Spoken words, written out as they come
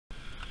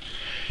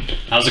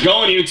How's it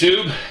going,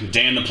 YouTube?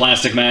 Dan the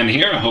Plastic Man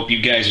here. I hope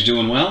you guys are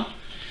doing well.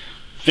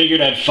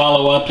 Figured I'd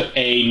follow up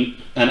an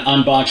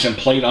unbox and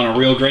plate on a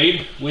real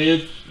grade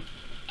with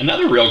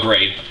another real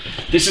grade.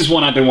 This is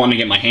one I've been wanting to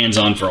get my hands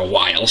on for a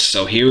while,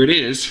 so here it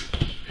is.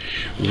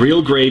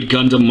 Real grade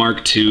Gundam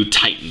MK II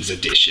Titans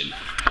edition.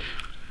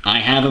 I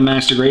have a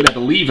master grade. I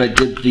believe I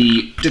did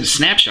a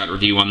snapshot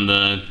review on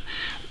the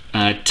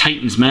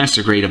Titans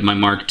master grade of my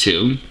Mark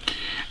II.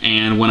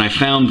 And when I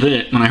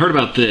heard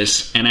about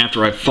this, and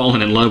after I've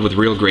fallen in love with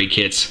real grade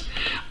kits,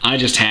 I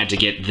just had to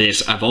get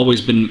this. I've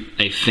always been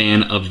a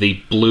fan of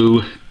the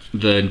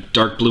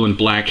dark blue and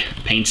black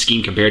paint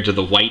scheme compared to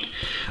the white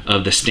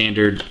of the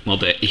standard, well,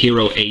 the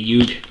Hero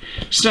AUG.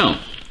 So,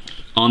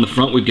 on the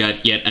front we've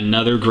got yet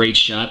another great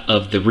shot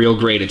of the real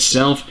grade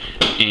itself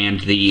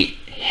and the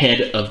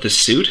head of the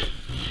suit.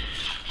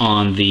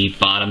 On the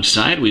bottom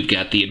side we've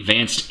got the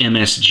advanced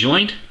MS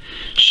joint,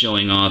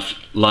 showing off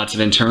lots of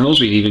internals.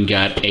 We've even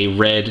got a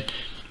red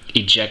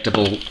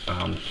ejectable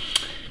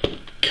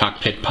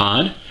cockpit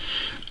pod.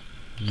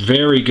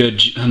 Very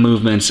good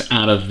movements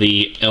out of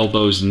the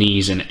elbows,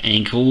 knees, and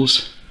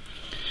ankles.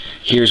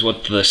 Here's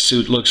what the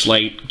suit looks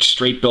like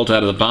straight built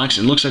out of the box.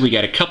 It looks like we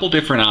got a couple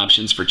different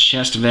options for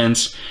chest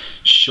vents,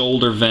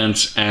 shoulder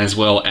vents, as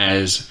well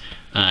as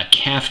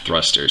calf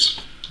thrusters.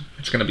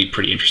 It's going to be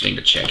pretty interesting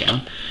to check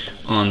out.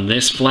 On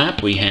this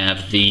flap we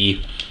have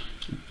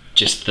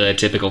just the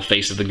typical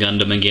face of the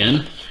Gundam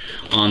again.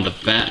 On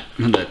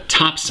the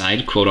top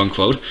side, quote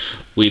unquote,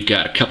 we've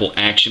got a couple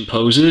action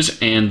poses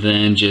and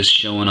then just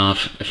showing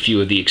off a few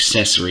of the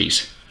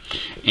accessories.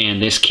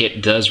 And this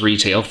kit does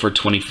retail for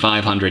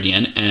 2,500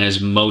 yen,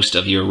 as most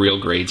of your real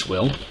grades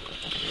will.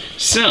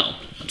 So,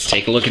 let's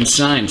take a look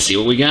inside and see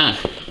what we got.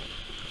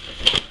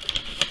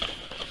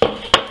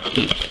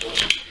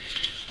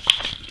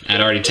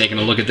 I'd already taken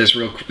a look at this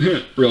real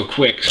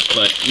quick,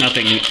 but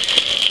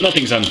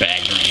nothing's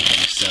unbagged or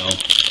anything. So,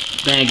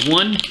 bag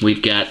one,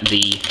 we've got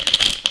the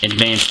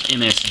advanced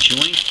MS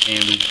joint,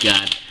 and we've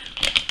got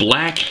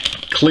black,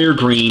 clear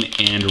green,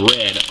 and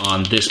red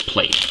on this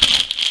plate.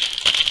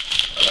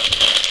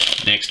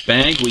 Next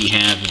bag, we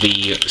have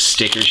the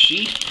sticker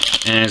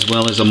sheet, as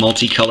well as a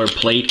multicolor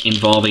plate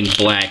involving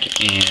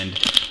black and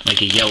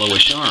like a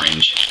yellowish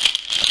orange.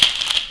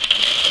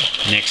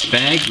 Next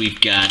bag, we've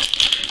got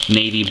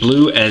navy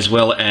blue, as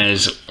well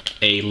as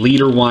a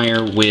leader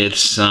wire with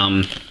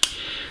some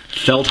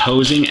felt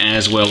hosing,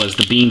 as well as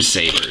the beam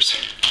sabers.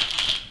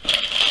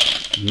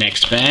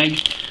 Next bag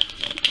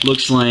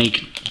looks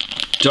like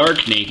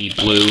dark navy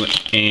blue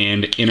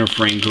and inner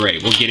frame gray.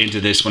 We'll get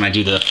into this when I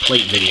do the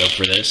plate video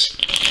for this.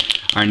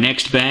 Our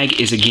next bag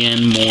is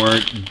again more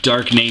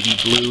dark navy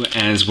blue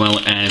as well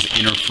as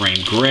inner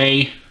frame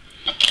gray.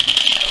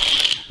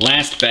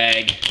 Last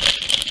bag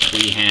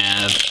we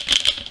have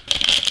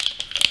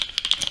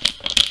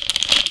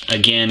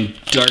again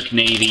dark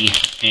navy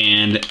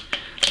and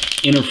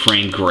inner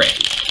frame gray.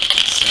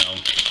 So,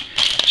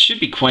 should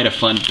be quite a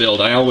fun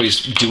build. I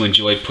always do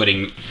enjoy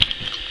putting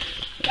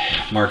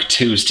Mark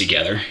IIs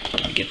together.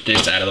 Get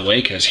this out of the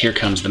way because here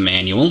comes the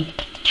manual.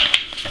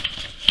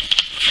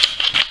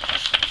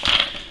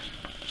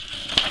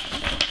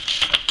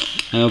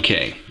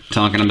 Okay,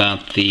 talking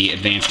about the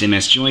advanced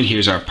MS joint,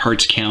 here's our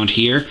parts count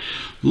here.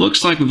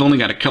 Looks like we've only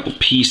got a couple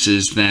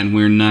pieces that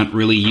we're not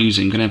really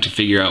using. Gonna have to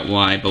figure out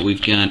why, but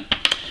we've got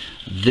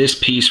this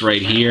piece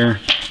right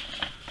here,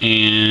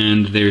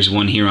 and there's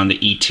one here on the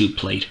E2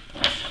 plate.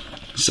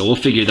 So we'll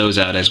figure those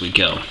out as we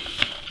go.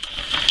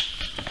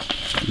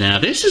 Now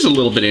this is a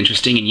little bit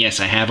interesting, and yes,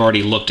 I have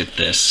already looked at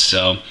this.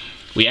 So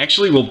we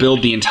actually will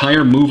build the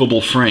entire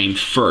movable frame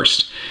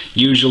first.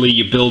 Usually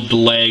you build the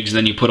legs,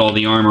 then you put all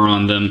the armor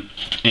on them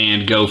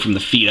and go from the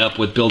feet up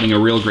with building a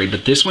real grade.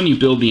 But this one you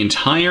build the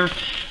entire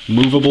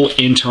movable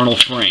internal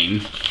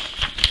frame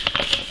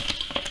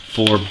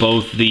for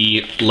both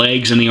the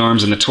legs and the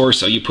arms and the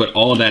torso. You put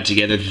all of that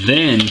together,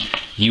 then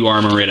you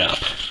armor it up.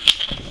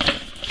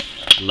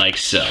 Like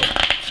so.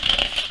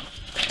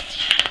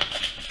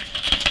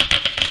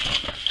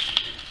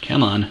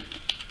 Come on.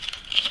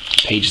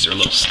 Pages are a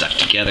little stuck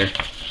together.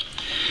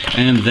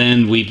 And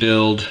then we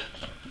build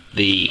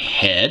the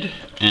head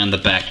and the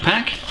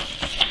backpack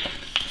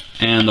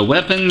and the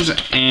weapons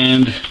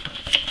and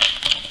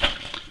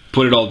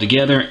put it all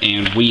together,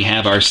 and we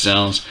have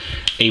ourselves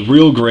a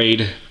real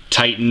grade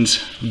Titans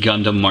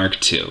Gundam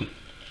Mark II.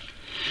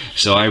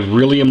 So I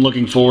really am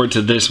looking forward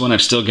to this one.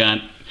 I've still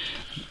got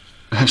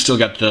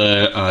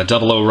the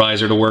 00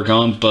 riser to work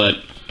on, but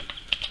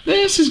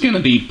this is going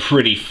to be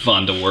pretty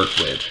fun to work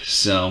with.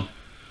 So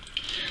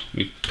let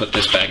me put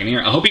this back in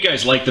here. I hope you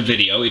guys liked the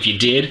video. If you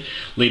did,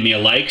 leave me a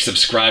like,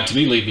 subscribe to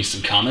me, leave me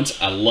some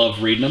comments. I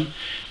love reading them.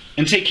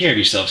 And take care of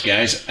yourselves,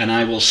 guys, and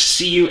I will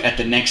see you at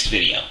the next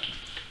video.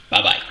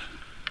 Bye-bye.